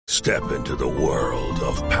Step into the world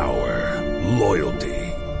of power, loyalty,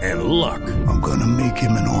 and luck. I'm gonna make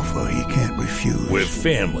him an offer he can't refuse. With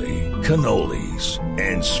family, cannolis,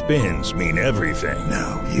 and spins mean everything.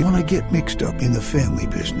 Now, you wanna get mixed up in the family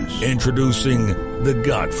business. Introducing The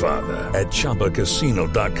Godfather at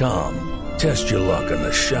ChumbaCasino.com. Test your luck in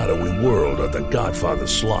the shadowy world of The Godfather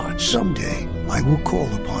slot. Someday, I will call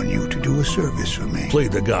upon you to do a service for me. Play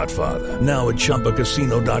The Godfather now at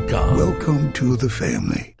ChumbaCasino.com. Welcome to the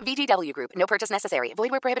family. VGW Group. No purchase necessary. Void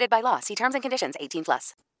where prohibited by law. See terms and conditions.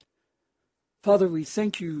 18+. Father, we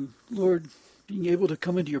thank you, Lord, being able to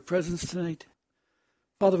come into your presence tonight.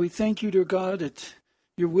 Father, we thank you, dear God, that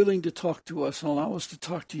you're willing to talk to us and allow us to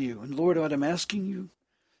talk to you. And Lord, what I'm asking you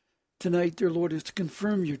tonight, dear Lord, is to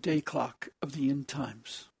confirm your day clock of the end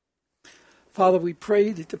times. Father, we pray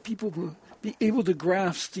that the people will be able to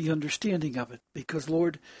grasp the understanding of it, because,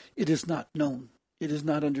 Lord, it is not known, it is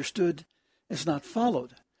not understood, it's not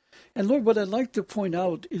followed. And Lord, what I'd like to point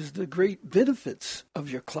out is the great benefits of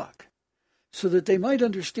your clock, so that they might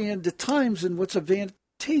understand the times and what's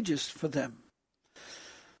advantageous for them.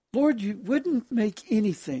 Lord, you wouldn't make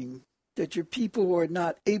anything that your people are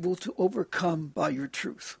not able to overcome by your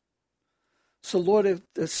truth. So, Lord,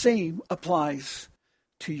 the same applies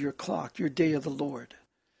to your clock, your day of the Lord.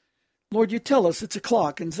 Lord, you tell us it's a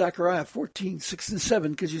clock in Zechariah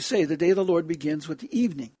 14:6-7, because you say the day of the Lord begins with the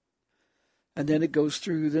evening, and then it goes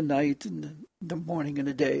through the night and the morning and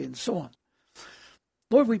the day and so on.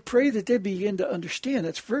 Lord, we pray that they begin to understand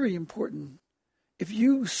that's very important. If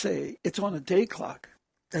you say it's on a day clock,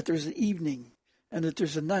 that there's an evening and that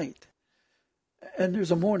there's a night and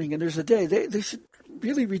there's a morning and there's a day, they should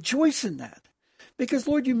really rejoice in that. Because,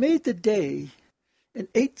 Lord, you made the day in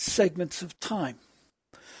 8 segments of time.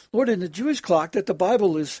 Lord, in the Jewish clock that the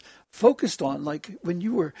Bible is focused on, like when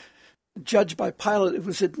you were judged by Pilate, it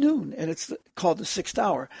was at noon, and it's called the 6th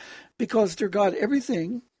hour. Because, dear God,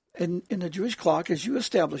 everything in the Jewish clock, as you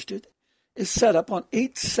established it, is set up on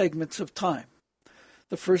 8 segments of time.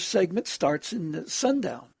 The first segment starts in the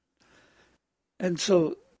sundown. And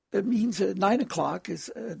so it means that at 9 o'clock,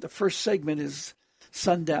 is the first segment is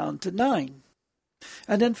sundown to 9.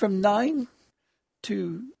 And then from 9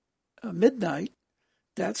 to midnight,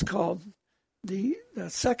 that's called the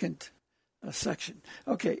second section.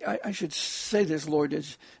 Okay, I should say this, Lord,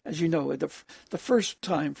 as you know, the first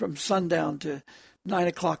time from sundown to 9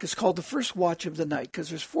 o'clock is called the first watch of the night, because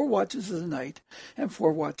there's 4 watches of the night and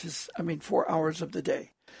 4 hours of the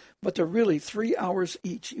day. But they're really 3 hours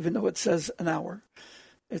each, even though it says an hour.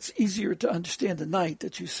 It's easier to understand the night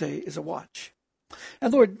that you say is a watch.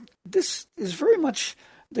 And Lord, this is very much,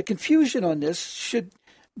 the confusion on this should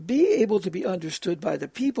be able to be understood by the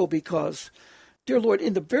people, because, dear Lord,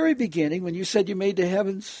 in the very beginning, when you said you made the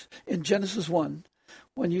heavens in Genesis 1,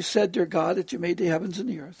 when you said, dear God, that you made the heavens and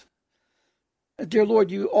the earth, dear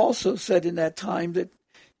Lord, you also said in that time that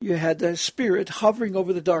you had the Spirit hovering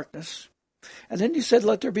over the darkness. And then you said,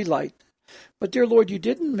 let there be light. But, dear Lord, you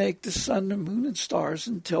didn't make the sun, the moon, and stars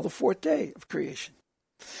until the 4th day of creation.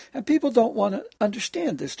 And people don't want to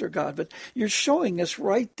understand this, dear God, but you're showing us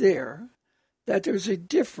right there that there's a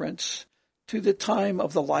difference to the time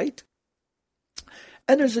of the light,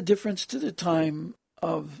 and there's a difference to the time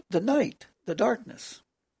of the night, the darkness.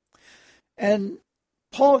 And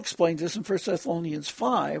Paul explains this in 1 Thessalonians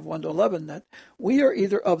 5, 1-11, that we are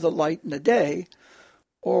either of the light in the day,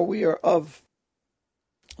 or we are of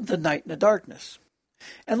the night and the darkness.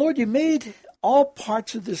 And Lord, you made all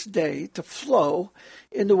parts of this day to flow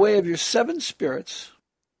in the way of your 7 spirits.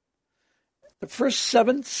 The first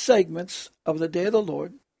 7 segments of the day of the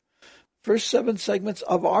Lord, first 7 segments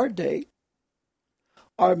of our day,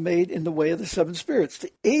 are made in the way of the 7 spirits.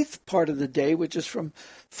 The 8th part of the day, which is from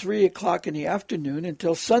 3 o'clock in the afternoon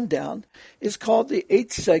until sundown, is called the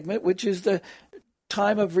 8th segment, which is the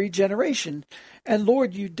time of regeneration. And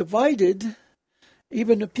Lord, you divided,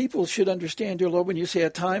 even the people should understand, dear Lord, when you say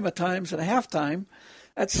a time, a times, and a half time,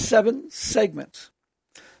 that's 7 segments.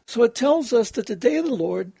 So it tells us that the day of the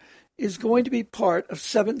Lord is going to be part of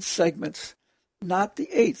 7 segments, not the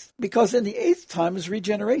 8th, because in the 8th time is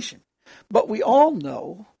regeneration. But we all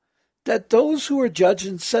know that those who are judged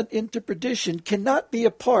and sent into perdition cannot be a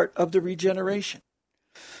part of the regeneration.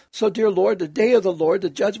 So, dear Lord, the day of the Lord, the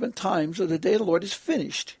judgment times of the day of the Lord is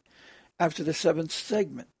finished after the 7th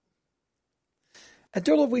segment. And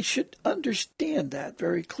dear Lord, we should understand that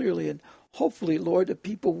very clearly, and hopefully, Lord, the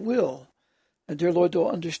people will. And dear Lord, they'll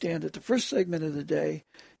understand that the first segment of the day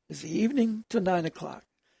is the evening to 9 o'clock.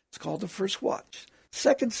 It's called the first watch.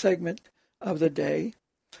 Second segment of the day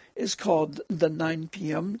is called the 9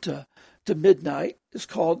 p.m. to midnight. It's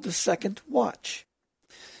called the second watch.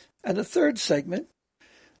 And the third segment,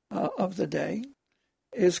 of the day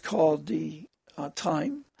is called the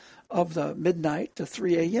time of the midnight to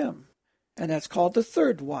 3 a.m., and that's called the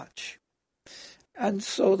third watch. And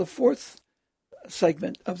so the fourth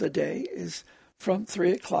segment of the day is from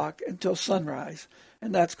 3 o'clock until sunrise,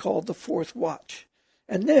 and that's called the fourth watch.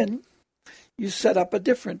 And then you set up a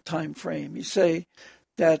different time frame. You say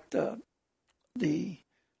that the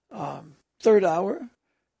third hour,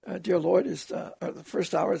 dear Lord, or the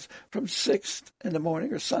first hour is from 6 in the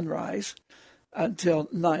morning or sunrise until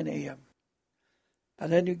 9 a.m.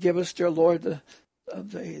 And then you give us, dear Lord,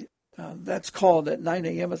 that's called at 9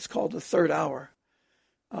 a.m. It's called the third hour,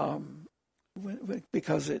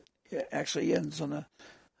 because it actually ends on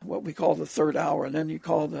what we call the third hour. And then you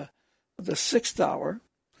call the sixth hour,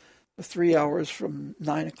 the 3 hours from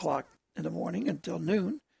 9 o'clock in the morning until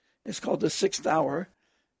noon, is called the sixth hour,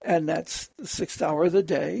 and that's the sixth hour of the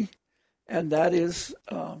day, and that is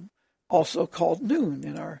also called noon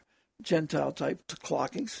in our Gentile type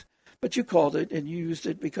clockings. But you called it, and you used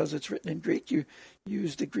it because it's written in Greek. You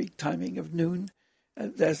used the Greek timing of noon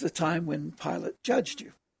as the time when Pilate judged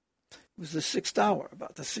you. It was the sixth hour,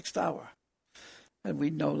 about the sixth hour. And we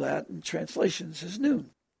know that in translations as noon.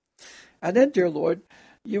 And then, dear Lord,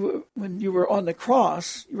 when you were on the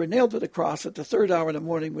cross, you were nailed to the cross at the third hour in the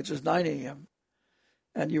morning, which is 9 a.m.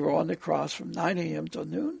 And you were on the cross from 9 a.m. till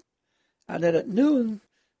noon. And then at noon,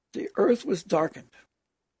 the earth was darkened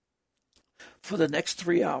for the next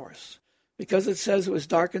 3 hours, because it says it was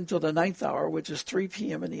darkened till the ninth hour, which is 3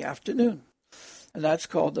 p.m. in the afternoon. And that's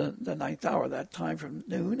called the ninth hour, that time from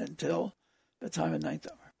noon until the time of ninth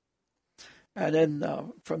hour. And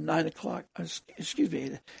then from 9 o'clock, it's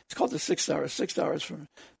called the sixth hour. 6 hours from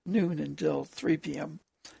noon until 3 p.m.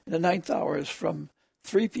 And the ninth hour is from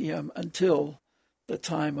 3 p.m. until the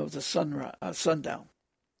time of the sundown.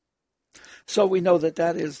 So we know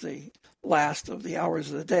that is the last of the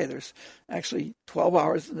hours of the day. There's actually 12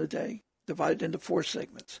 hours in the day, divided into 4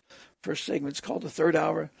 segments. First segment's called the third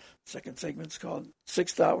hour. Second segment's called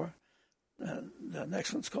sixth hour. The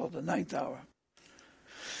next one's called the ninth hour.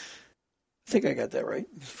 I think I got that right.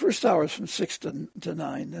 First hour is from 6 to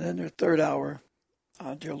 9, and then their third hour,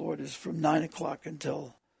 dear Lord, is from 9 o'clock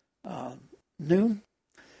until noon,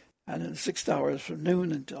 and then the sixth hour is from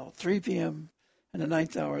noon until 3 p.m., and the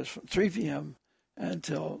ninth hour is from 3 p.m.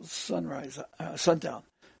 until sundown.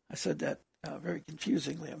 I said that very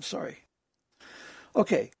confusingly. I'm sorry.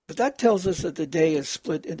 Okay, but that tells us that the day is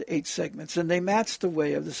split into 8 segments, and they match the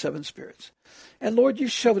way of the 7 spirits. And Lord, you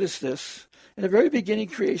showed us this. In the very beginning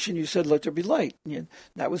creation, you said, let there be light. And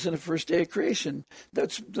that was in the first day of creation.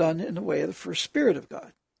 That's done in the way of the first Spirit of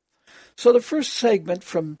God. So the first segment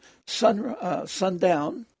from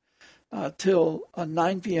sundown till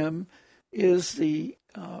 9 p.m. is the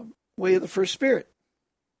way of the first Spirit.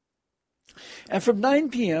 And from 9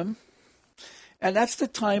 p.m., and that's the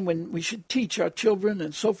time when we should teach our children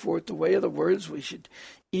and so forth the way of the words. We should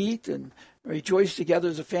eat and rejoice together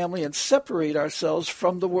as a family and separate ourselves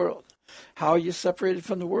from the world. How are you separated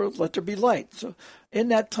from the world? Let there be light. So in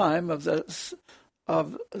that time of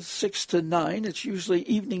 6 to 9, it's usually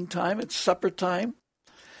evening time. It's supper time.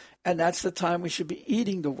 And that's the time we should be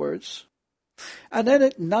eating the words. And then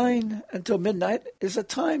at 9 until midnight is a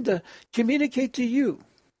time to communicate to you.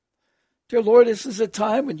 Dear Lord, this is a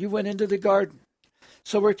time when you went into the garden.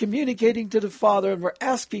 So we're communicating to the Father, and we're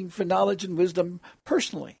asking for knowledge and wisdom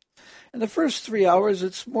personally. In the first 3 hours,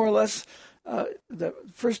 it's more or less, the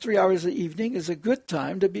first 3 hours of the evening is a good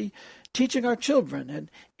time to be teaching our children and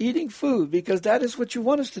eating food, because that is what you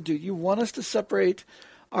want us to do. You want us to separate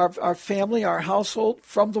our family, our household,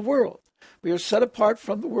 from the world. We are set apart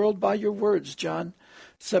from the world by your words, John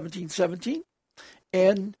 17:17,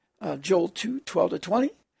 and Joel 2:12-20.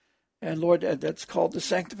 And Lord, that's called the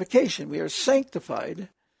sanctification. We are sanctified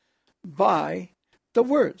by the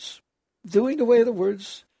words. Doing the way of the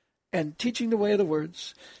words and teaching the way of the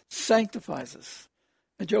words sanctifies us.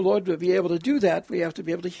 And dear Lord, to be able to do that, we have to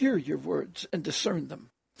be able to hear your words and discern them.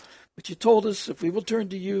 But you told us if we will turn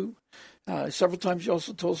to you, several times you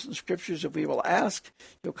also told us in the scriptures, if we will ask,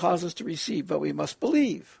 you'll cause us to receive, but we must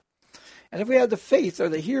believe. And if we have the faith or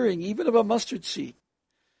the hearing, even of a mustard seed,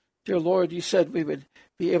 dear Lord, you said we would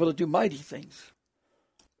be able to do mighty things.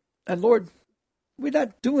 And Lord, we're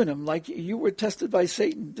not doing them like you were tested by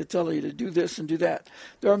Satan to tell you to do this and do that.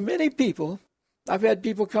 There are many people, I've had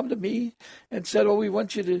people come to me and said, we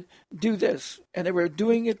want you to do this. And they were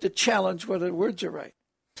doing it to challenge whether the words are right.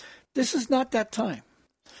 This is not that time.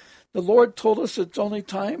 The Lord told us it's only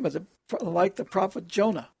time, like the prophet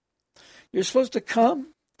Jonah. You're supposed to come,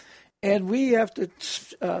 and we have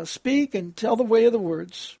to speak and tell the way of the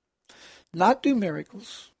words. Not do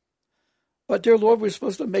miracles, But, dear Lord, we're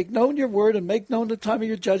supposed to make known your word and make known the time of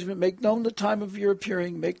your judgment, make known the time of your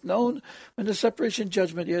appearing, make known when the separation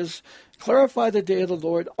judgment is, clarify the day of the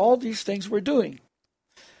Lord. All these things we're doing.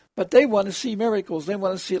 But they want to see miracles. They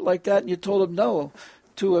want to see it like that. And you told them, no,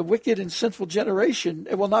 to a wicked and sinful generation,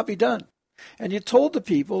 it will not be done. And you told the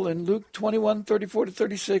people in Luke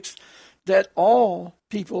 21:34-36 that all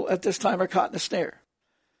people at this time are caught in a snare.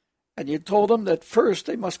 And you told them that first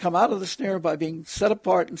they must come out of the snare by being set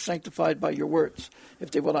apart and sanctified by your words.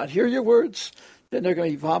 If they will not hear your words, then they're going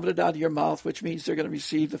to be vomited out of your mouth, which means they're going to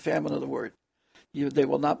receive the famine of the word. They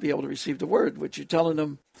will not be able to receive the word, which you're telling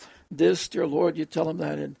them this, dear Lord. You tell them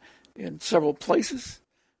that in several places.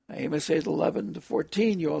 Amos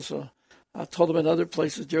 8:11-14, you also told them in other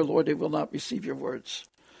places, dear Lord, they will not receive your words.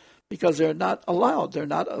 Because they're not allowed.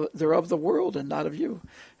 They're of the world and not of you.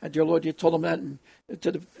 And dear Lord, you told them that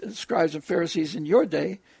to the scribes and Pharisees in your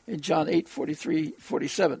day in John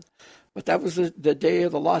 8:43-47. But that was the day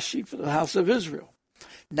of the lost sheep of the house of Israel.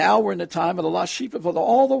 Now we're in the time of the lost sheep of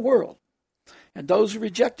all the world. And those who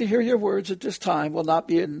reject to hear your words at this time will not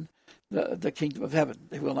be in the kingdom of heaven.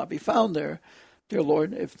 They will not be found there, dear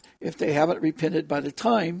Lord, if they haven't repented by the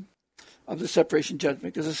time of the separation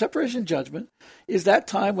judgment. Because the separation judgment is that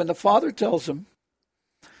time when the Father tells them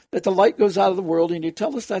that the light goes out of the world, and you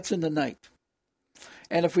tell us that's in the night.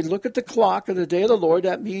 And if we look at the clock of the day of the Lord,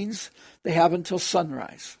 that means they have until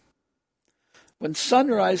sunrise. When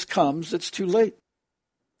sunrise comes, it's too late.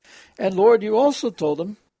 And Lord, you also told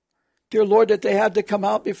them, dear Lord, that they had to come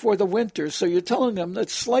out before the winter. So you're telling them that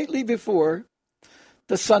slightly before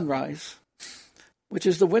the sunrise, which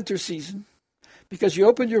is the winter season, because you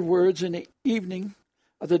opened your words in the evening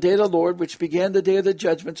of the day of the Lord, which began the day of the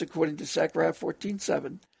judgments, according to Zechariah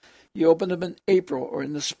 14:7. You opened them in April or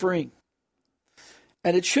in the spring.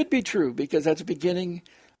 And it should be true, because that's the beginning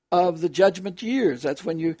of the judgment years. That's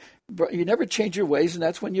when you never change your ways, and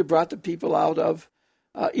that's when you brought the people out of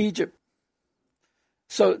Egypt.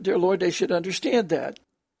 So, dear Lord, they should understand that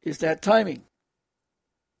is that timing.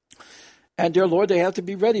 And, dear Lord, they have to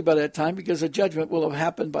be ready by that time, because the judgment will have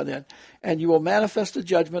happened by then. And you will manifest the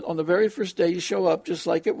judgment on the very first day you show up, just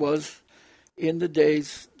like it was in the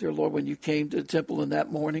days, dear Lord, when you came to the temple in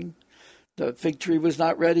that morning. The fig tree was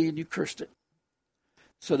not ready, and you cursed it.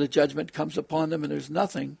 So the judgment comes upon them, and there's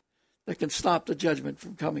nothing that can stop the judgment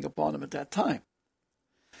from coming upon them at that time.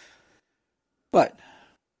 But,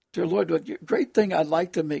 dear Lord, the great thing I'd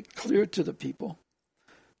like to make clear to the people,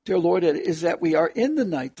 dear Lord, is that we are in the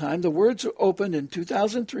nighttime. The words are opened in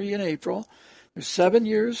 2003 in April. There's 7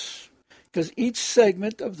 years, because each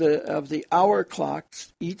segment of the hour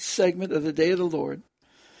clocks, each segment of the day of the Lord,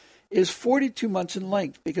 is 42 months in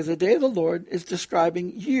length, because the day of the Lord is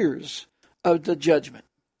describing years of the judgment.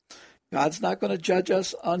 God's not going to judge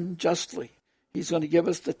us unjustly. He's going to give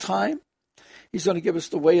us the time. He's going to give us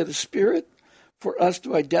the way of the Spirit for us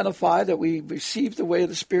to identify that we receive the way of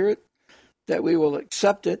the Spirit, that we will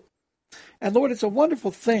accept it. And Lord, it's a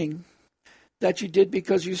wonderful thing that you did,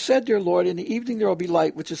 because you said, dear Lord, in the evening there will be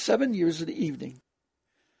light, which is 7 years of the evening.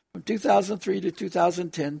 From 2003 to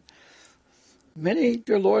 2010, many,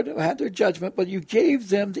 dear Lord, had their judgment, but you gave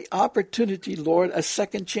them the opportunity, Lord, a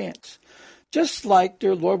second chance. Just like,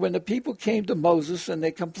 dear Lord, when the people came to Moses and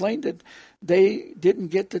they complained that they didn't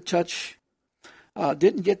get to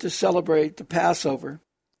celebrate the Passover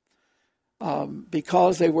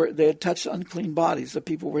because they had touched unclean bodies. The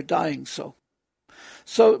people were dying so.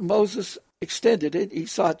 So Moses extended it. He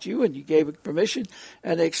sought you, and you gave it permission,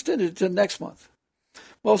 and they extended it to next month.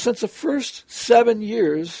 Well, since the first 7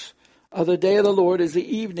 years of the day of the Lord is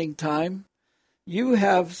the evening time, you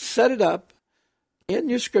have set it up in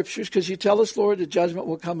your scriptures, because you tell us, Lord, the judgment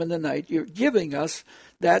will come in the night. You're giving us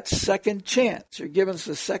that second chance. You're giving us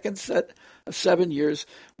a second set of 7 years,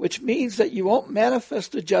 which means that you won't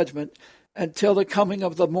manifest the judgment until the coming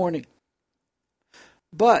of the morning.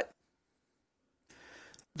 But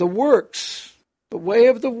the works, the way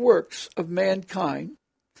of the works of mankind,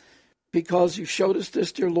 because you showed us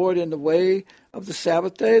this, dear Lord, in the way of the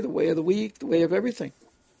Sabbath day, the way of the week, the way of everything,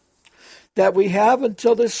 that we have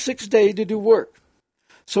until this 6th day to do work.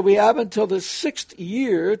 So we have until the 6th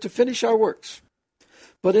year to finish our works.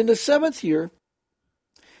 But in the 7th year,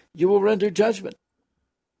 you will render judgment.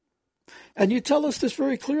 And you tell us this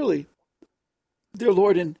very clearly, dear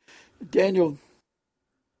Lord, in Daniel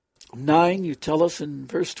 9, you tell us in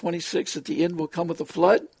verse 26 that the end will come with a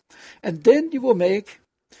flood, and then you will make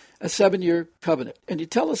a 7-year covenant. And you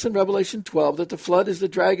tell us in Revelation 12 that the flood is the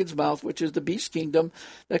dragon's mouth, which is the beast kingdom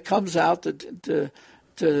that comes out to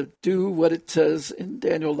do what it says in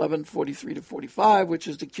Daniel 11:43-45, which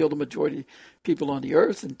is to kill the majority of people on the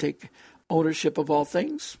earth and take ownership of all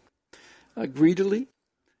things. greedily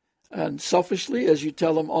and selfishly, as you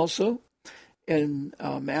tell them also in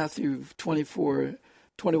Matthew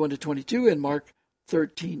 24:21-22, and Mark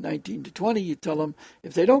 13:19-20. You tell them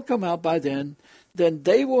if they don't come out by then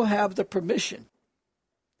they will have the permission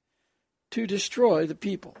to destroy the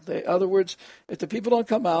people. In other words, if the people don't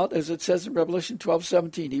come out, as it says in Revelation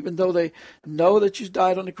 12:17, even though they know that you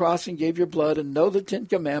died on the cross and gave your blood and know the 10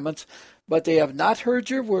 Commandments, but they have not heard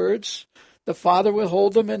your words, the Father will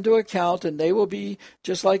hold them into account, and they will be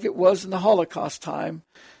just like it was in the Holocaust time.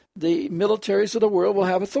 The militaries of the world will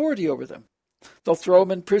have authority over them. They'll throw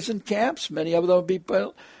them in prison camps. Many of them will be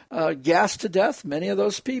gassed to death, many of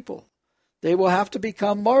those people. They will have to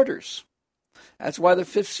become martyrs. That's why the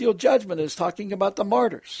fifth seal judgment is talking about the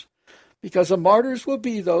martyrs, because the martyrs will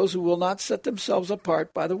be those who will not set themselves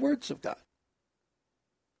apart by the words of God.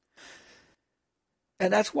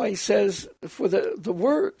 And that's why he says for the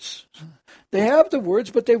words. They have the words,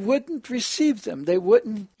 but they wouldn't receive them. They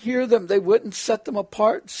wouldn't hear them. They wouldn't set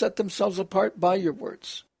themselves apart by your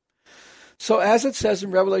words. So as it says in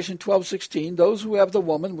Revelation 12:16, those who have the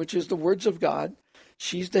woman, which is the words of God,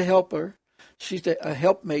 she's the helper, she's a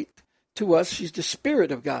helpmate to us, she's the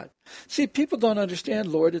Spirit of God. See, people don't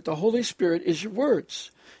understand, Lord, that the Holy Spirit is your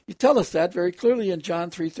words. You tell us that very clearly in John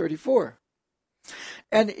 3:34.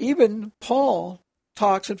 And even Paul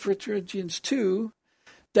talks in 1 Corinthians 2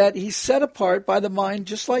 that he's set apart by the mind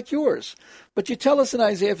just like yours. But you tell us in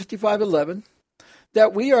Isaiah 55:11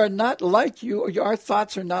 that we are not like you, or our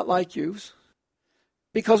thoughts are not like you,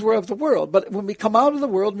 because we're of the world. But when we come out of the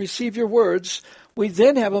world and receive your words, we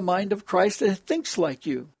then have a mind of Christ that thinks like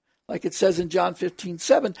you. Like it says in John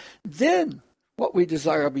 15:7, then what we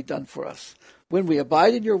desire will be done for us, when we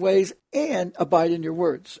abide in your ways and abide in your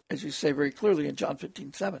words, as you say very clearly in John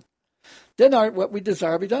 15:7. Then what we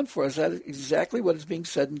desire will be done for us. That is exactly what is being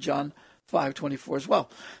said in John 5:24 as well.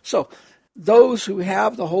 So those who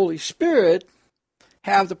have the Holy Spirit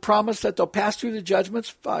have the promise that they'll pass through the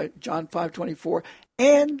judgments, John 5:24,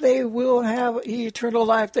 and they will have eternal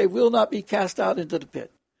life. They will not be cast out into the pit.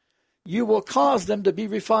 You will cause them to be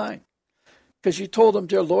refined, because you told them,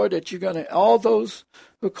 dear Lord, that you're going to, all those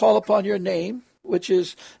who call upon your name, which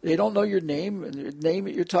is, they don't know your name, and the name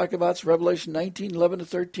that you're talking about is Revelation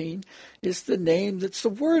 19:11-13, is the name that's the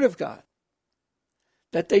Word of God,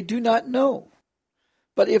 that they do not know.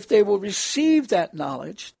 But if they will receive that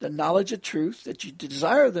knowledge, the knowledge of truth that you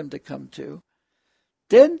desire them to come to,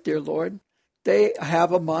 then, dear Lord, they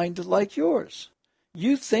have a mind like yours.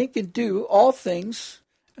 You think and do all things.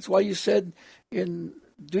 That's why you said in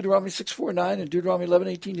Deuteronomy 6:4-9 and Deuteronomy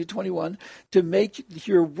 11:18-21 to make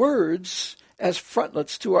your words as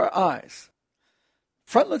frontlets to our eyes.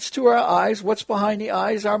 Frontlets to our eyes, what's behind the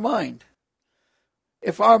eyes? Our mind.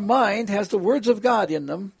 If our mind has the words of God in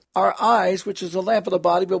them, our eyes, which is the lamp of the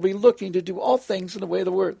body, will be looking to do all things in the way of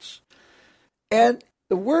the words. And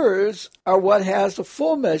the words are what has the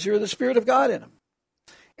full measure of the Spirit of God in them.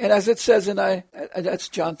 And as it says that's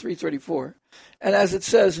John 3:34. And as it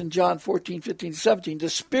says in John 14:15-17, the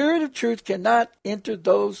Spirit of truth cannot enter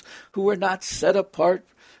those who are not set apart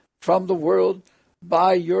from the world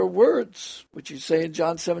by your words, which you say in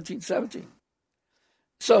John 17:17.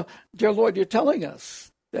 So, dear Lord, you're telling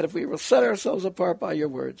us that if we will set ourselves apart by your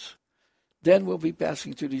words, then we'll be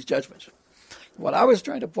passing through these judgments. What I was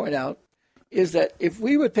trying to point out is that if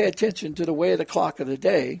we would pay attention to the way of the clock of the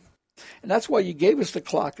day, and that's why you gave us the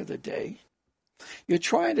clock of the day, you're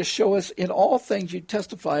trying to show us in all things, you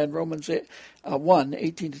testify in Romans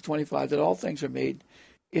 1:18-25, that all things are made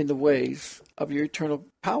in the ways of your eternal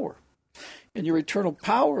power. And your eternal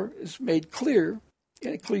power is made clear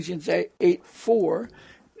in Ecclesiastes 8:4.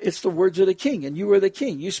 It's the words of the king, and you are the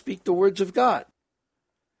king. You speak the words of God.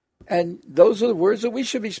 And those are the words that we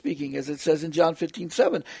should be speaking, as it says in John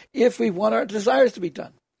 15:7, if we want our desires to be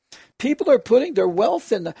done. People are putting their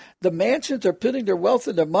wealth in the mansions, they're putting their wealth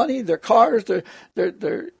in their money, their cars, their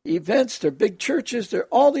events, their big churches, their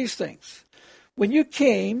all these things. When you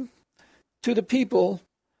came to the people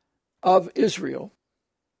of Israel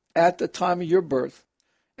at the time of your birth,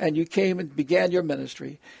 and you came and began your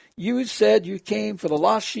ministry, you said you came for the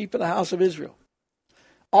lost sheep of the house of Israel.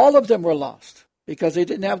 All of them were lost because they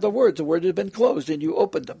didn't have the word. The word had been closed, and you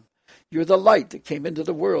opened them. You're the light that came into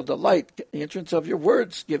the world. The light, the entrance of your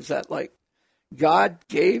words gives that light. God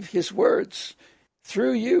gave his words.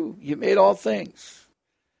 Through you, you made all things.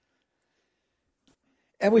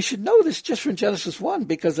 And we should know this just from Genesis 1,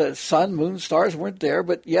 because the sun, moon, stars weren't there,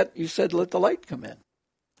 but yet you said, let the light come in.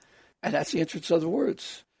 And that's the entrance of the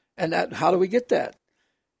words. And that, how do we get that?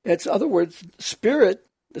 It's, in other words,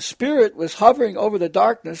 the Spirit was hovering over the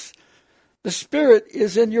darkness, The Spirit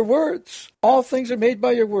is in your words. All things are made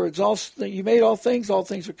by your words. You made all things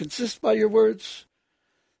are consist by your words.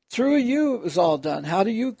 Through you it was all done. How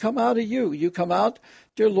do you come out of you? You come out,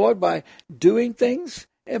 dear Lord, by doing things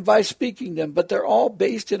and by speaking them, but they're all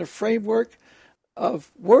based in a framework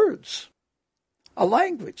of words, a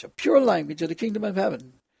language, a pure language of the kingdom of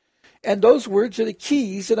heaven. And those words are the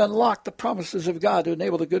keys that unlock the promises of God to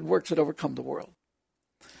enable the good works that overcome the world.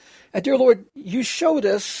 And dear Lord, you showed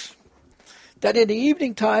us that in the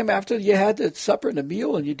evening time, after you had the supper and the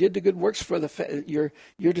meal and you did the good works for your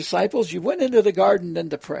disciples, you went into the garden then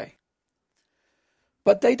to pray.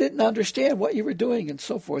 But they didn't understand what you were doing and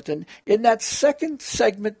so forth. And in that second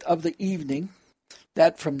segment of the evening,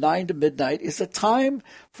 that from 9 to midnight, is a time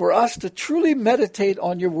for us to truly meditate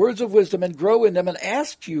on your words of wisdom and grow in them and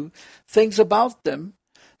ask you things about them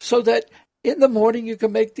so that in the morning you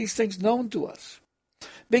can make these things known to us.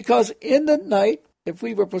 Because in the night, if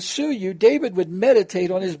we were to pursue you, David would meditate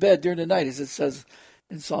on his bed during the night, as it says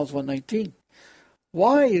in Psalms 119.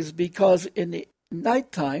 Why? Is because in the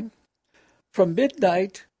nighttime, from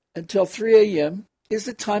midnight until 3 a.m., is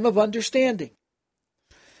the time of understanding.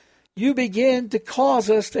 You begin to cause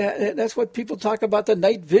us to, that's what people talk about, the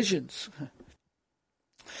night visions.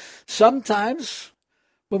 Sometimes,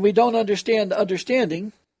 when we don't understand the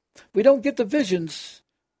understanding, we don't get the visions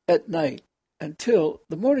at night until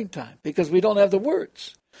the morning time, because we don't have the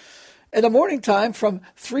words. In the morning time, from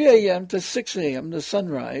 3 a.m. to 6 a.m., the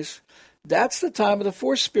sunrise, that's the time of the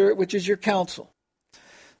fourth spirit, which is your counsel.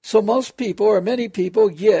 So most people, or many people,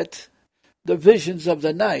 get the visions of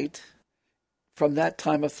the night from that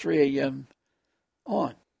time of 3 a.m.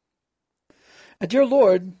 on. And dear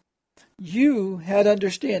Lord, you had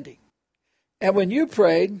understanding. And when you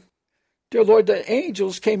prayed, dear Lord, the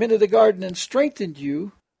angels came into the garden and strengthened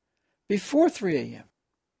you before 3 a.m.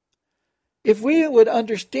 If we would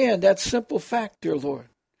understand that simple fact, dear Lord,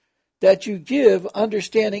 that you give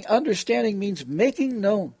understanding. Understanding means making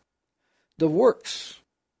known the works,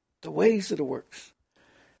 the ways of the works.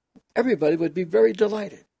 Everybody would be very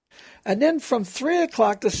delighted. And then from 3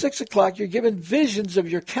 o'clock to 6 o'clock, you're given visions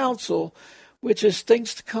of your counsel, which is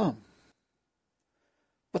things to come.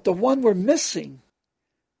 But the one we're missing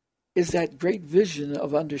is that great vision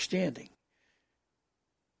of understanding.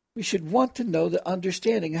 We should want to know the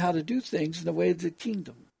understanding how to do things in the way of the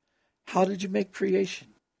kingdom. How did you make creation?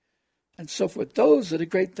 And so forth. Those are the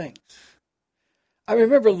great things. I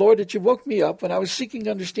remember, Lord, that you woke me up when I was seeking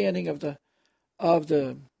understanding of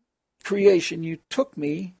the creation. You took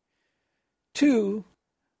me to,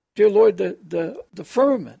 dear Lord, the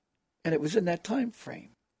firmament. And it was in that time frame,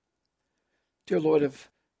 dear Lord, of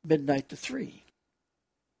midnight to 3.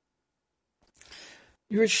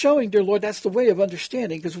 You were showing, dear Lord, that's the way of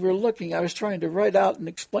understanding, because we were looking. I was trying to write out and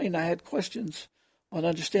explain. I had questions on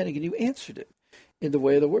understanding, and you answered it in the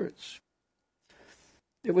way of the words.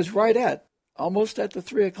 It was almost at the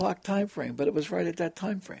 3 o'clock time frame, but it was right at that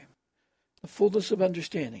time frame, the fullness of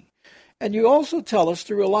understanding. And you also tell us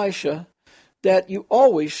through Elisha that you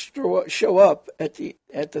always show up at the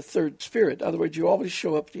third spirit. In other words, you always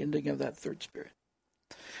show up at the ending of that third spirit.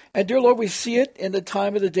 And dear Lord, we see it in the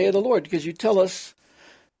time of the day of the Lord, because you tell us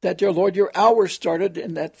that, dear Lord, your hour started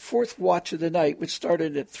in that fourth watch of the night, which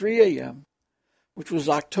started at 3 a.m., which was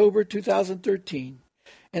October 2013,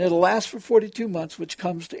 and it'll last for 42 months, which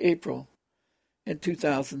comes to April in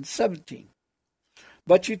 2017.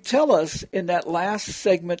 But you tell us in that last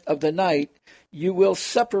segment of the night, you will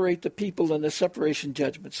separate the people in the separation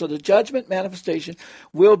judgment. So the judgment manifestation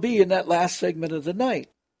will be in that last segment of the night.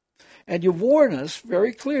 And you warn us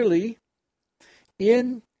very clearly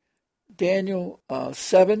in Daniel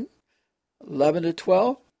 7, 11 to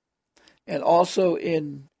 12, and also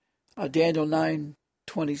in Daniel 9,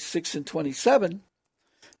 26 and 27,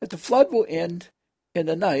 that the flood will end in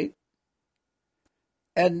the night,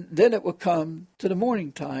 and then it will come to the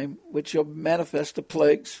morning time, which you'll manifest the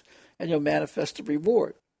plagues, and you'll manifest the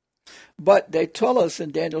reward. But they tell us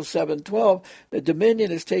in Daniel 7:12, the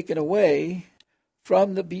dominion is taken away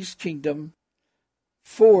from the beast kingdom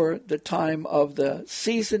for the time of the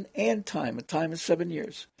season and time. A time is 7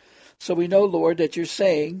 years. So we know, Lord, that you're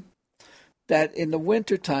saying that in the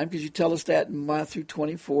winter time, because you tell us that in Matthew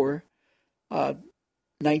 24,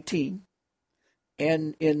 19,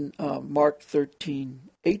 and in Mark 13,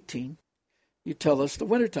 18, you tell us the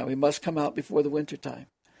wintertime. We must come out before the wintertime.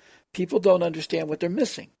 People don't understand what they're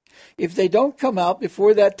missing. If they don't come out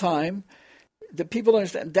before that time, the people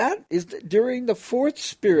understand. That is during the fourth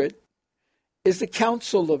spirit is the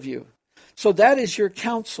counsel of you. So that is your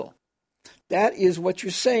counsel. That is what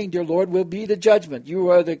you're saying, dear Lord, will be the judgment. You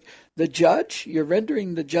are the judge. You're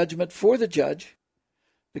rendering the judgment for the judge.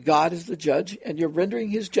 God is the judge, and you're rendering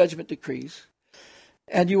his judgment decrees.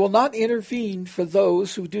 And you will not intervene for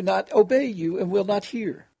those who do not obey you and will not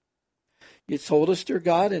hear. You told us, dear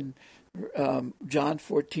God, in John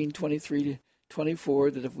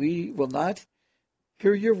 14:23-24, that if we will not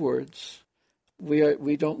hear your words,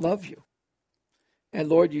 we don't love you. And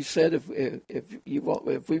Lord, you said if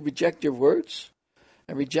we reject your words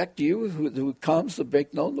and reject you, who comes to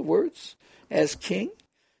make known the words as King.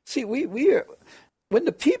 See, we are. When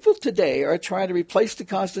the people today are trying to replace the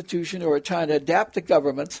Constitution or are trying to adapt the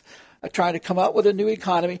governments, are trying to come out with a new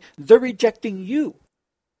economy, they're rejecting you.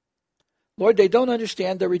 Lord, they don't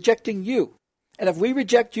understand. They're rejecting you. And if we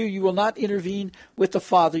reject you, you will not intervene with the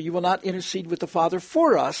Father. You will not intercede with the Father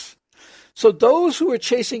for us. So those who are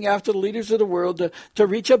chasing after the leaders of the world to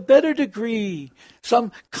reach a better degree,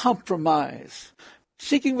 some compromise,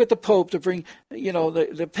 seeking with the Pope to bring,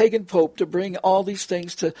 the pagan Pope to bring all these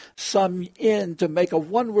things to some end, to make a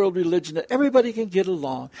one-world religion that everybody can get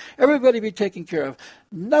along, everybody be taken care of.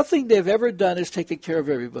 Nothing they've ever done is taken care of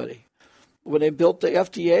everybody. When they built the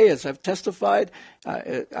FDA, as I've testified,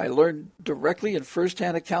 I learned directly in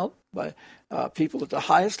first-hand account by people at the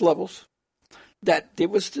highest levels that it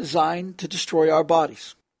was designed to destroy our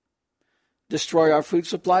bodies, destroy our food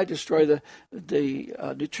supply, destroy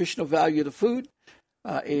the nutritional value of the food,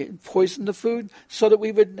 poison the food, so that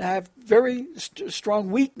we would have very strong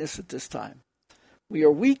weakness at this time. We are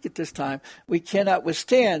weak at this time. We cannot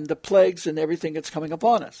withstand the plagues and everything that's coming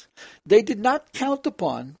upon us. They did not count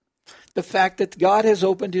upon the fact that God has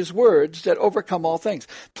opened his words that overcome all things.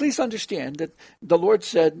 Please understand that the Lord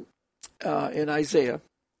said in Isaiah,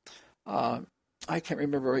 I can't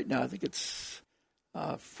remember right now, I think it's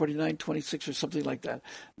 49:26 or something like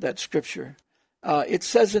that scripture. It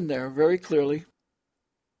says in there very clearly,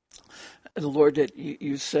 the Lord, that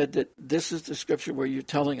you said that this is the scripture where you're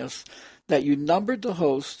telling us that you numbered the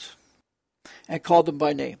host and called them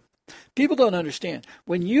by name. People don't understand.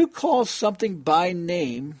 When you call something by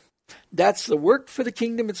name, that's the work for the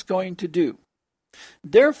kingdom it's going to do.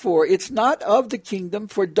 Therefore, it's not of the kingdom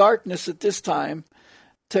for darkness at this time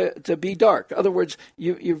to be dark. In other words,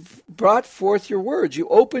 you've brought forth your words. You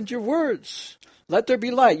opened your words. Let there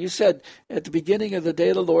be light. You said at the beginning of the day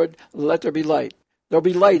of the Lord, let there be light. There'll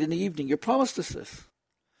be light in the evening. You promised us this.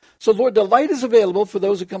 So, Lord, the light is available for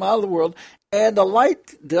those who come out of the world, and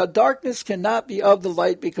the darkness cannot be of the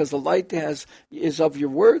light, because the light is of your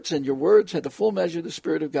words, and your words had the full measure of the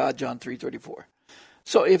Spirit of God, John 3:34.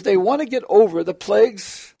 So if they want to get over the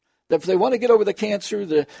plagues, if they want to get over the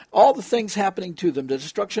cancer, all the things happening to them, the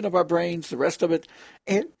destruction of our brains, the rest of it,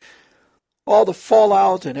 and all the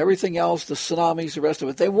fallout and everything else, the tsunamis, the rest of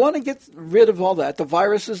it. They want to get rid of all that, the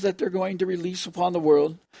viruses that they're going to release upon the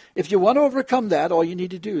world. If you want to overcome that, all you need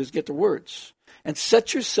to do is get the words and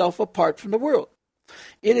set yourself apart from the world.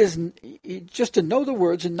 It is just to know the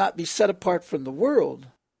words and not be set apart from the world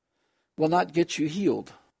will not get you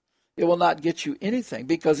healed. It will not get you anything,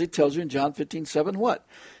 because it tells you in John 15:7 what?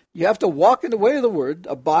 You have to walk in the way of the word,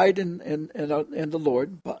 abide in the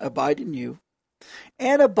Lord, abide in you,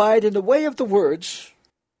 and abide in the way of the words,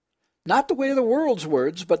 not the way of the world's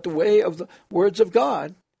words, but the way of the words of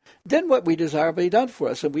God. Then what we desire will be done for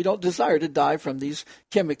us, and we don't desire to die from these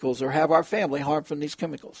chemicals or have our family harmed from these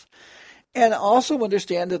chemicals. And also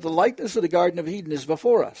understand that the likeness of the Garden of Eden is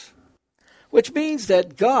before us, which means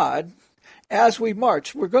that God, as we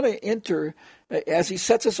march, we're going to enter, as he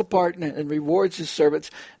sets us apart and rewards his servants,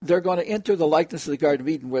 they're going to enter the likeness of the Garden of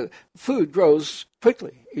Eden, where food grows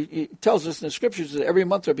quickly. It tells us in the scriptures that every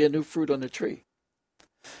month there'll be a new fruit on the tree.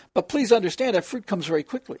 But please understand that fruit comes very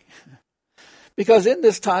quickly. Because in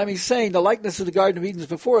this time, he's saying the likeness of the Garden of Eden is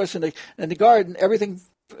before us, and the garden, everything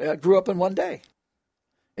grew up in one day.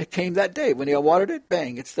 It came that day. When he watered it,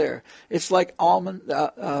 bang, it's there. It's like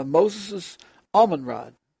Moses' almond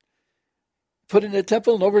rod. Put in the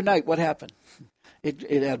temple, and overnight, what happened?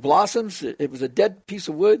 It had blossoms. It was a dead piece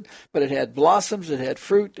of wood, but it had blossoms, it had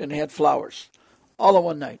fruit, and it had flowers, all in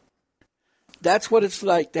one night. That's what it's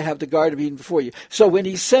like to have the Garden of Eden before you. So when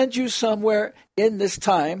he sends you somewhere in this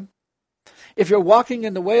time, if you're walking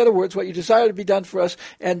in the way of the words, what you desire to be done for us,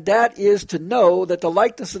 and that is to know that the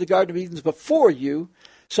likeness of the Garden of Eden is before you,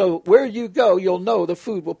 so where you go, you'll know the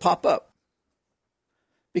food will pop up.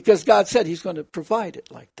 Because God said he's going to provide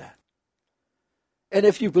it like that. And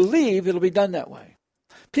if you believe, it'll be done that way.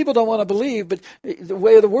 People don't want to believe, but the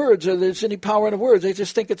way of the words, or there's any power in the words, they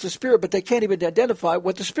just think it's the Spirit, but they can't even identify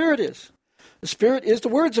what the Spirit is. The Spirit is the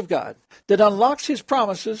words of God that unlocks his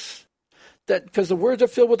promises, that because the words are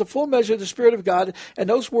filled with the full measure of the Spirit of God, and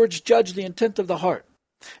those words judge the intent of the heart.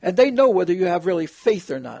 And they know whether you have really faith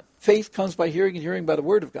or not. Faith comes by hearing, and hearing by the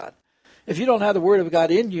word of God. If you don't have the Word of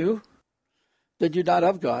God in you, then you're not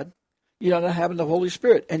of God. You're not having the Holy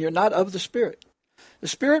Spirit, and you're not of the Spirit. The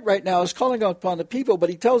Spirit right now is calling upon the people, but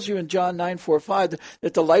he tells you in John 9:4-5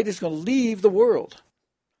 that the light is going to leave the world.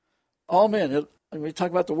 All men, and we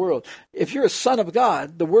talk about the world. If you're a son of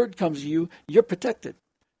God, the Word comes to you, you're protected.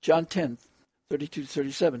 John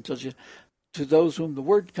 10:32-37 tells you, to those whom the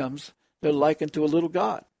Word comes, they're likened to a little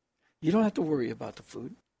God. You don't have to worry about the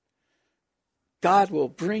food. God will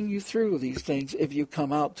bring you through these things if you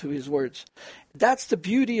come out to his words. That's the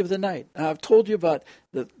beauty of the night. Now, I've told you about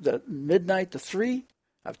the midnight to 3.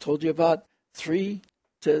 I've told you about 3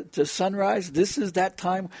 to sunrise. This is that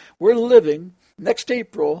time. We're living next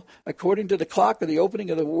April according to the clock of the opening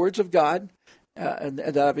of the words of God. And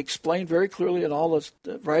I've explained very clearly in all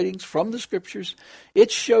the writings from the Scriptures. It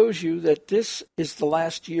shows you that this is the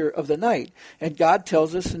last year of the night. And God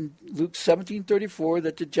tells us in Luke 17:34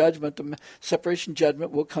 that the separation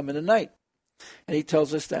judgment will come in the night. And he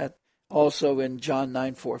tells us that also in John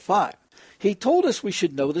 9:4-5. He told us we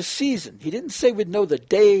should know the season. He didn't say we'd know the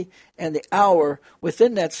day and the hour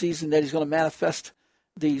within that season that he's going to manifest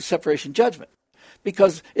the separation judgment.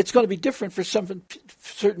 Because it's going to be different for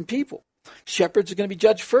certain people. Shepherds are going to be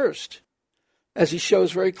judged first, as he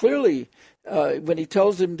shows very clearly when he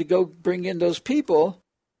tells them to go bring in those people.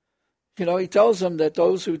 He tells them that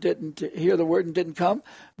those who didn't hear the word and didn't come,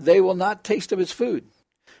 they will not taste of his food.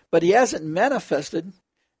 But he hasn't manifested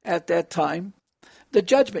at that time the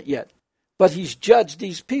judgment yet. But he's judged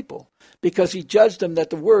these people because he judged them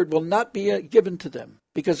that the word will not be given to them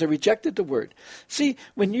because they rejected the word. See,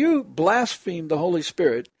 when you blaspheme the Holy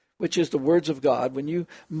Spirit, which is the words of God, when you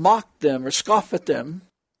mock them or scoff at them,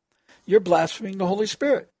 you're blaspheming the Holy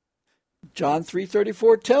Spirit. John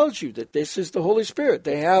 3:34 tells you that this is the Holy Spirit.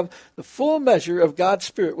 They have the full measure of God's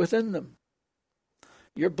Spirit within them.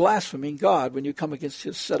 You're blaspheming God when you come against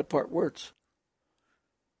his set-apart words.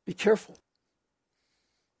 Be careful.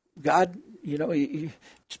 God, you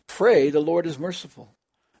pray the Lord is merciful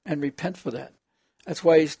and repent for that. That's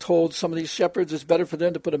why he's told some of these shepherds it's better for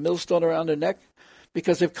them to put a millstone around their neck,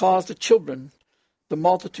 because they've caused the children, the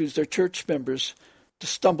multitudes, their church members, to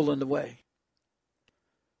stumble in the way.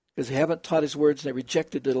 Because they haven't taught his words, and they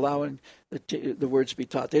rejected allowing the words to be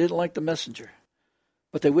taught. They didn't like the messenger,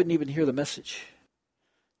 but they wouldn't even hear the message.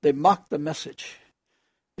 They mocked the message.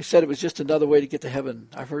 They said it was just another way to get to heaven.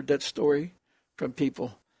 I've heard that story from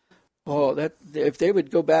people. That if they would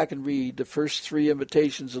go back and read the first 3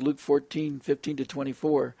 invitations of Luke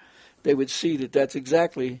 14:15-24, they would see that that's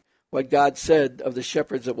exactly what God said of the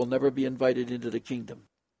shepherds that will never be invited into the kingdom.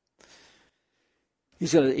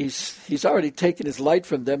 He's already taken his light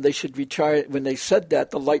from them. They should retire. When they said that,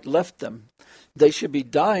 the light left them. They should be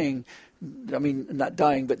dying. Not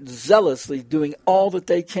dying, but zealously doing all that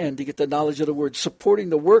they can to get the knowledge of the word,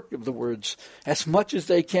 supporting the work of the words as much as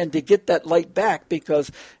they can to get that light back,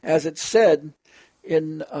 because as it said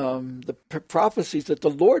in the prophecies that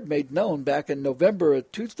the Lord made known back in November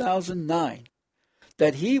of 2009,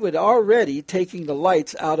 that he was already taking the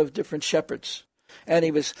lights out of different shepherds. And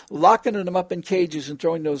he was locking them up in cages and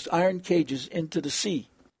throwing those iron cages into the sea.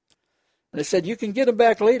 And they said, you can get them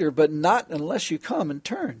back later, but not unless you come and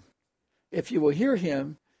turn. If you will hear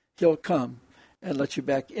him, he'll come and let you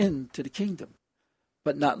back into the kingdom.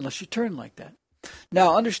 But not unless you turn like that.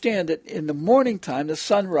 Now understand that in the morning time, the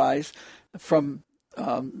sunrise from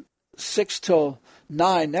 6 till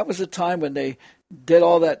 9, that was the time when they did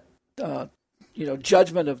all that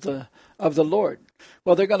judgment of the Lord.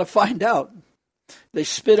 Well, they're going to find out. They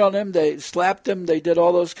spit on him. They slapped him. They did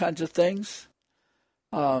all those kinds of things.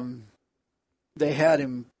 They had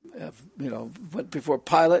him, went before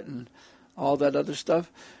Pilate and all that other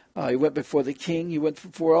stuff. He went before the king. He went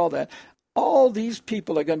before all that. All these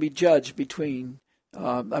people are going to be judged between,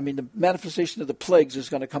 the manifestation of the plagues is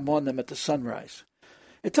going to come on them at the sunrise.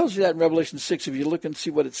 It tells you that in Revelation 6. If you look and see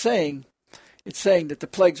what it's saying that the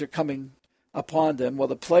plagues are coming upon them. Well,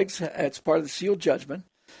 the plagues, it's part of the seal judgment.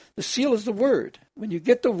 The seal is the word. When you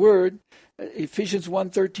get the word, Ephesians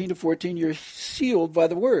 1:13-14, you're sealed by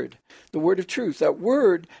the word of truth. That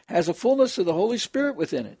word has a fullness of the Holy Spirit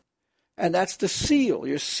within it. And that's the seal.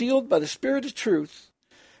 You're sealed by the Spirit of truth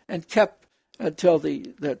and kept until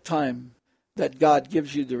that time that God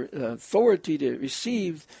gives you the authority to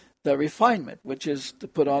receive the refinement, which is to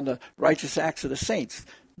put on the righteous acts of the saints.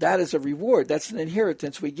 That is a reward. That's an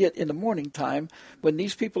inheritance we get in the morning time. When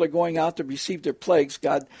these people are going out to receive their plagues,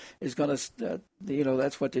 God is going to,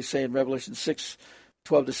 that's what they say in Revelation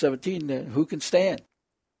 6:12-17, who can stand?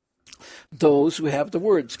 Those who have the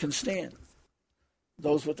words can stand.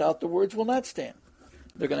 Those without the words will not stand.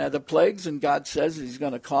 They're going to have the plagues, and God says he's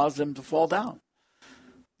going to cause them to fall down.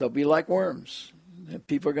 They'll be like worms.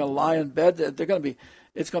 People are going to lie in bed. It's going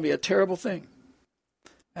to be a terrible thing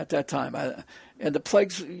at that time. And the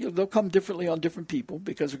plagues, they'll come differently on different people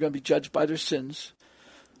because they're going to be judged by their sins.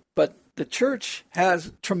 But the church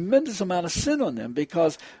has tremendous amount of sin on them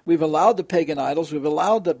because we've allowed the pagan idols, we've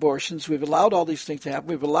allowed the abortions, we've allowed all these things to happen,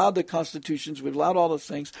 we've allowed the constitutions, we've allowed all those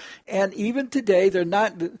things. And even today,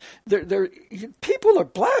 people are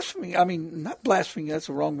blaspheming. I mean, not blaspheming, that's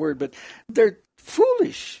the wrong word, but they're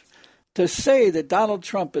foolish to say that Donald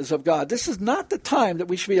Trump is of God. This is not the time that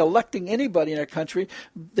we should be electing anybody in our country.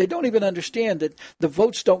 They don't even understand that the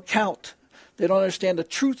votes don't count. They don't understand the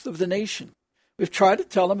truth of the nation. We've tried to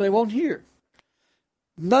tell them, they won't hear.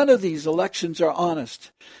 None of these elections are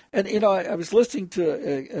honest. And, I was listening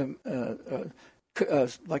to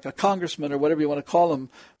like a congressman or whatever you want to call him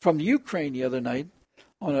from Ukraine the other night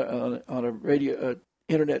on a radio,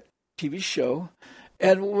 internet TV show.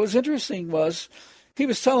 And what was interesting was he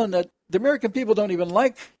was telling that the American people don't even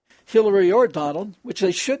like Hillary or Donald, which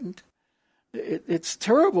they shouldn't. It's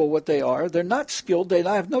terrible what they are. They're not skilled. They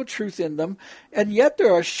have no truth in them. And yet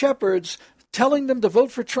there are shepherds telling them to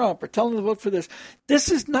vote for Trump or telling them to vote for this.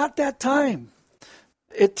 This is not that time.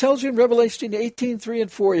 It tells you in Revelation 18:3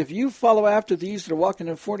 and 4, if you follow after these that are walking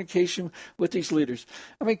in fornication with these leaders.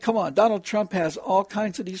 I mean, come on. Donald Trump has all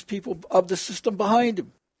kinds of these people of the system behind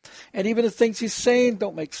him. And even the things he's saying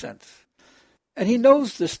don't make sense. And he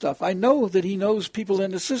knows this stuff. I know that he knows people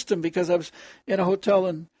in the system because I was in a hotel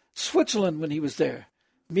in Switzerland when he was there,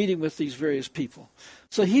 meeting with these various people.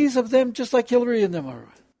 So he's of them just like Hillary and them are.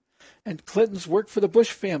 And Clinton's worked for the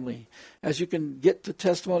Bush family, as you can get the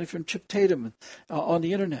testimony from Chip Tatum on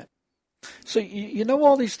the internet. So you know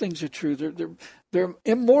all these things are true. They're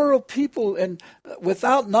immoral people and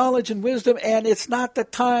without knowledge and wisdom, and it's not the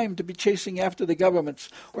time to be chasing after the governments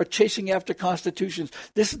or chasing after constitutions.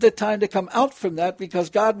 This is the time to come out from that because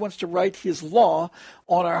God wants to write his law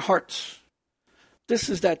on our hearts. This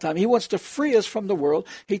is that time. He wants to free us from the world.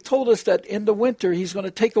 He told us that in the winter he's going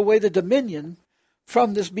to take away the dominion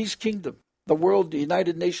from this beast kingdom. The world, the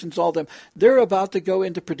United Nations, all them, they're about to go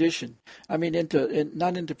into perdition. I mean,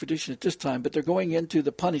 not into perdition at this time, but they're going into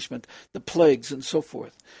the punishment, the plagues, and so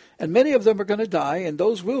forth. And many of them are going to die, and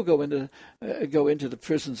those will go into the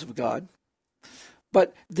prisons of God.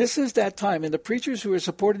 But this is that time, and the preachers who are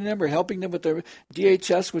supporting them are helping them with their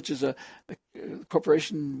DHS, which is a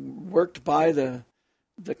corporation worked by the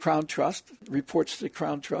Crown Trust, reports to the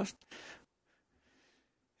Crown Trust.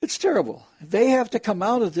 It's terrible. They have to come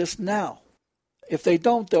out of this now. If they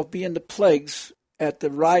don't, they'll be in the plagues at the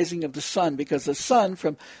rising of the sun, because the sun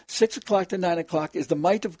from 6 o'clock to 9 o'clock is the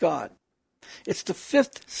might of God. It's the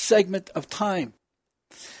fifth segment of time.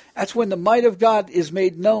 That's when the might of God is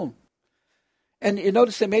made known. And you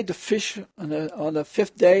notice they made the fish on the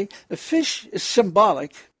fifth day. The fish is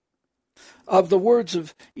symbolic of the words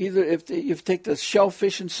of either if you take the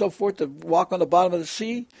shellfish and so forth to walk on the bottom of the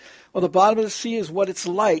sea. Well, the bottom of the sea is what it's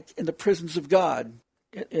like in the prisons of God,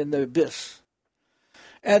 in the abyss.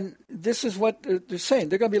 And this is what they're saying.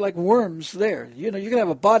 They're going to be like worms there. You're going to have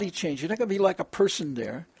a body change. You're not going to be like a person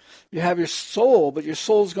there. You have your soul, but your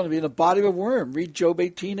soul is going to be in the body of a worm. Read Job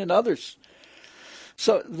 18 and others.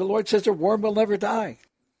 So the Lord says their worm will never die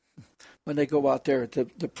when they go out there to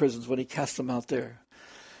the prisons, when he casts them out there.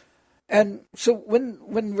 And so when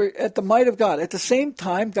we're at the might of God, at the same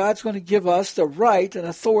time, God's going to give us the right and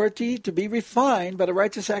authority to be refined by the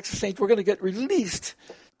righteous acts of saints. We're going to get released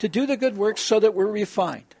to do the good works so that we're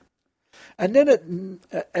refined. And then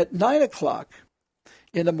at 9 o'clock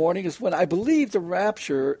in the morning is when I believe the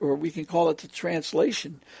rapture, or we can call it the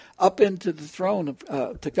translation, up into the throne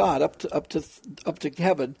of to God, up to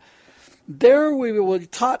heaven. There we will be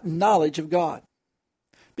taught knowledge of God,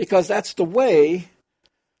 because that's the way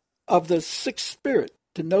of the sixth spirit,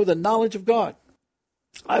 to know the knowledge of God.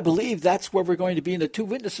 I believe that's where we're going to be, and the two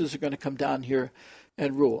witnesses are going to come down here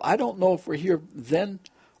and rule. I don't know if we're here then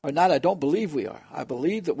or not. I don't believe we are. I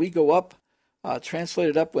believe that we go up,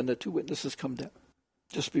 translated up when the two witnesses come down,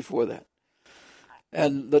 just before that.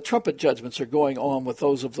 And the trumpet judgments are going on with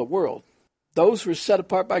those of the world. Those who are set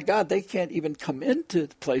apart by God, they can't even come into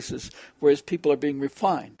places where his people are being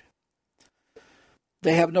refined.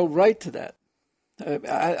 They have no right to that.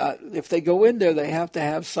 If they go in there, they have to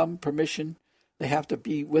have some permission. They have to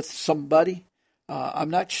be with somebody.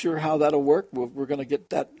 I'm not sure how that'll work. We're going to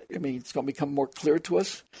get that. I mean, it's going to become more clear to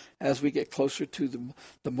us as we get closer to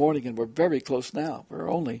the morning, and we're very close now.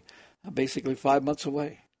 We're only basically 5 months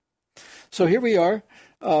away. So here we are.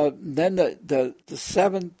 Then the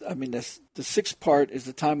seventh, the sixth part is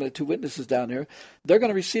the time of the two witnesses down there. They're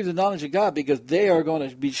going to receive the knowledge of God, because they are going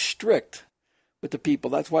to be strict with the people.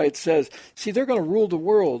 That's why it says, see, they're going to rule the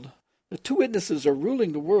world. The two witnesses are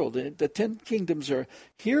ruling the world. The 10 kingdoms are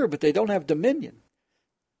here, but they don't have dominion.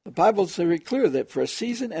 The Bible is very clear that for a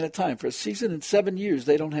season and a time, for a season and 7 years,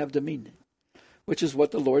 they don't have dominion, which is what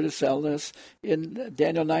the Lord is telling us in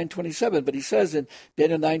Daniel 9:27. But he says in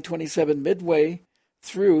Daniel 9:27, midway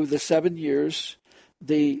through the 7 years,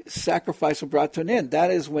 the sacrifice was brought to an end. That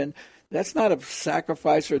is when, that's not a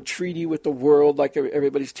sacrifice or a treaty with the world like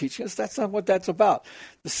everybody's teaching us. That's not what that's about.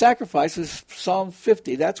 The sacrifice is Psalm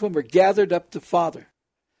 50. That's when we're gathered up to Father.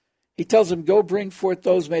 He tells them, go bring forth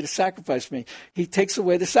those who made a sacrifice for me. He takes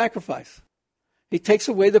away the sacrifice. He takes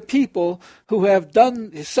away the people who have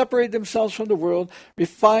separated themselves from the world,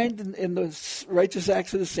 refined in the righteous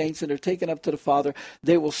acts of the saints, and are taken up to the Father.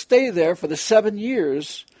 They will stay there for the 7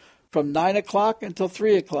 years from 9 o'clock until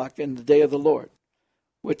 3 o'clock in the day of the Lord,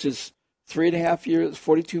 which is 3.5 years,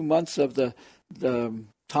 42 months of the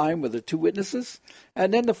time with the two witnesses,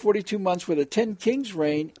 and then the 42 months where the 10 kings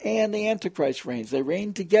reign and the Antichrist reigns. They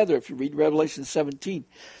reign together. If you read Revelation 17,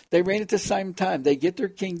 they reign at the same time. They get their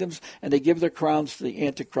kingdoms and they give their crowns to the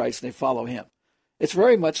Antichrist and they follow him. It's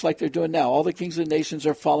very much like they're doing now. All the kings of the nations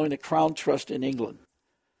are following the Crown Trust in England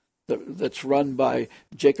that's run by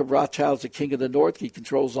Jacob Rothschild, the king of the north. He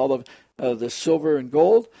controls all of the silver and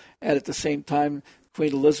gold, and at the same time,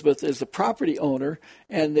 Queen Elizabeth is the property owner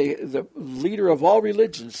and the leader of all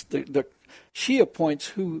religions. She appoints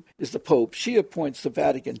who is the Pope. She appoints the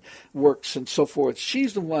Vatican works and so forth.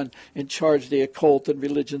 She's the one in charge of the occult and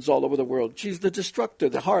religions all over the world. She's the destructor,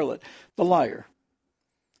 the harlot, the liar.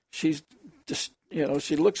 She's just,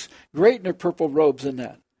 she looks great in her purple robes and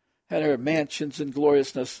that, and her mansions and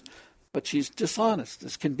gloriousness, but she's dishonest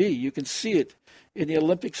as can be. You can see it in the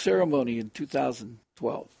Olympic ceremony in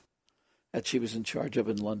 2012. That she was in charge of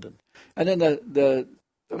in London. And then the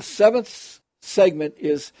seventh segment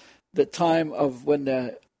is the time of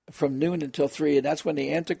when from noon until 3, and that's when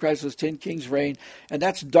the Antichrist, those 10 kings reign, and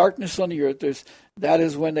that's darkness on the earth. That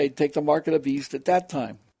is when they take the mark of the beast at that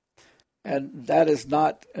time. And that is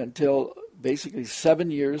not until basically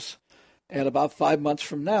 7 years and about 5 months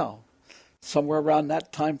from now, somewhere around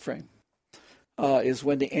that time frame. Is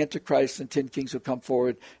when the Antichrist and 10 kings will come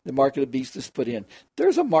forward. The mark of the beast is put in.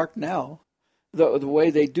 There's a mark now. The way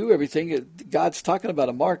they do everything, God's talking about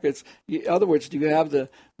a mark. In other words, do you have the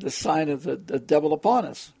sign of the devil upon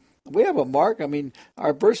us? We have a mark. I mean,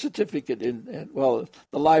 our birth certificate, the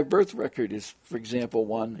live birth record is, for example,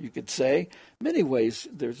 one, you could say. Many ways,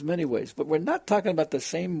 there's many ways. But we're not talking about the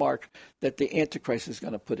same mark that the Antichrist is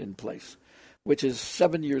going to put in place, which is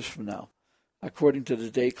 7 years from now, according to the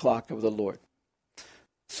day clock of the Lord.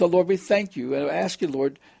 So, Lord, we thank you, and I ask you,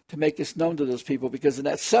 Lord, to make us known to those people, because in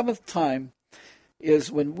that seventh time is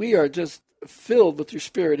when we are just filled with your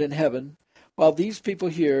Spirit in heaven, while these people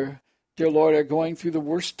here, dear Lord, are going through the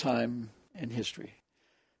worst time in history.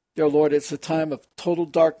 Dear Lord, it's a time of total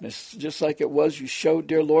darkness, just like it was. You showed,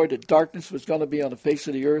 dear Lord, that darkness was going to be on the face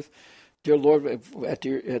of the earth. Dear Lord, at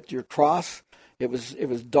your cross, it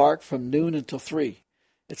was dark from noon until 3.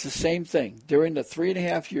 It's the same thing. During the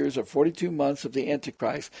 3.5 years or 42 months of the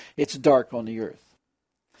Antichrist, it's dark on the earth.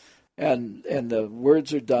 And the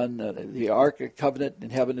words are done. The Ark of Covenant in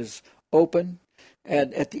heaven is open.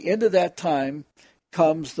 And at the end of that time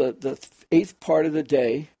comes the eighth part of the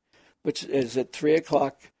day, which is at 3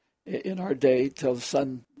 o'clock in our day till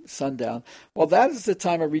the sundown. Well, that is the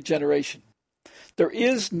time of regeneration. There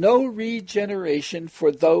is no regeneration for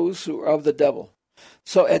those who are of the devil.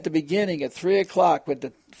 So at the beginning, at 3 o'clock, when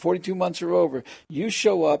the 42 months are over, you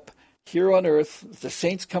show up here on earth, the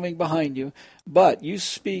saints coming behind you, but you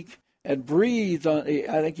speak and breathe on,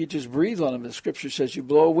 I think you just breathe on them. The scripture says you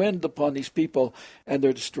blow a wind upon these people and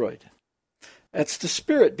they're destroyed. That's the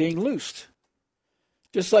Spirit being loosed.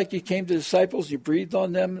 Just like you came to the disciples, you breathed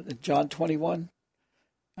on them in John 21,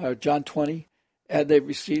 or John 20, and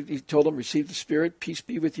he told them, receive the Spirit, peace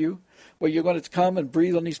be with you. Well, you're going to come and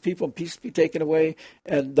breathe on these people and peace be taken away,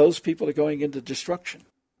 and those people are going into destruction.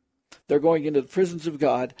 They're going into the prisons of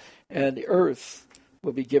God, and the earth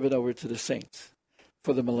will be given over to the saints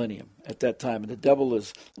for the millennium at that time. And the devil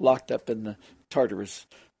is locked up in the Tartarus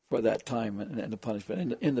for that time and the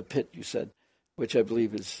punishment. In the pit, you said, which I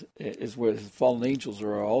believe is where the fallen angels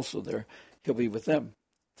are also there. He'll be with them.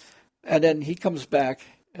 And then he comes back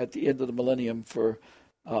at the end of the millennium for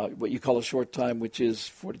what you call a short time, which is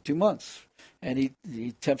 42 months. And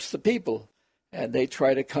he tempts the people, and they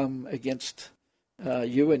try to come against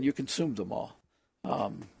you, and you consume them all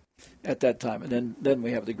at that time. And then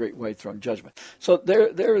we have the great white throne judgment. So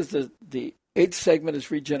there is the eighth segment is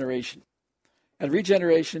regeneration. And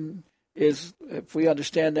regeneration is, if we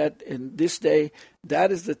understand that in this day,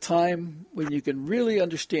 that is the time when you can really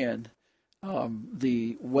understand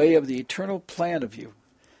the way of the eternal plan of you.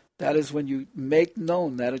 That is when you make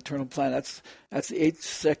known that eternal plan. That's the 8th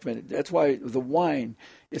segment. That's why the wine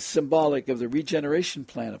is symbolic of the regeneration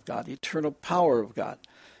plan of God, the eternal power of God,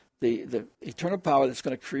 the eternal power that's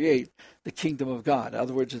going to create the kingdom of God. In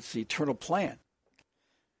other words, it's the eternal plan.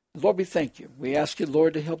 Lord, we thank you. We ask you,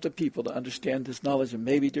 Lord, to help the people to understand this knowledge, and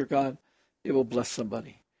maybe, dear God, it will bless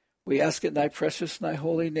somebody. We ask it in thy precious and thy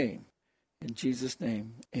holy name. In Jesus'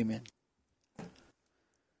 name, amen.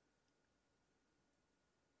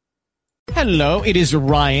 Hello, it is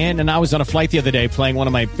Ryan, and I was on a flight the other day playing one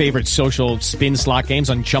of my favorite social spin slot games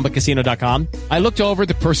on ChumbaCasino.com. I looked over at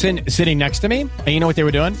the person sitting next to me, and you know what they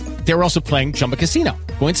were doing? They were also playing Chumba Casino.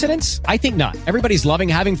 Coincidence? I think not. Everybody's loving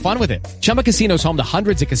having fun with it. Chumba Casino is home to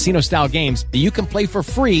hundreds of casino-style games that you can play for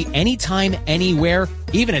free anytime, anywhere,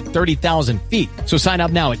 even at 30,000 feet. So sign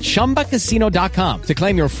up now at ChumbaCasino.com to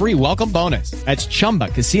claim your free welcome bonus. That's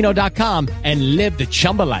ChumbaCasino.com and live the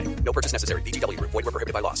Chumba life. No purchase necessary. VGW. Void where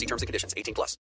prohibited by law. See terms and conditions. 18+.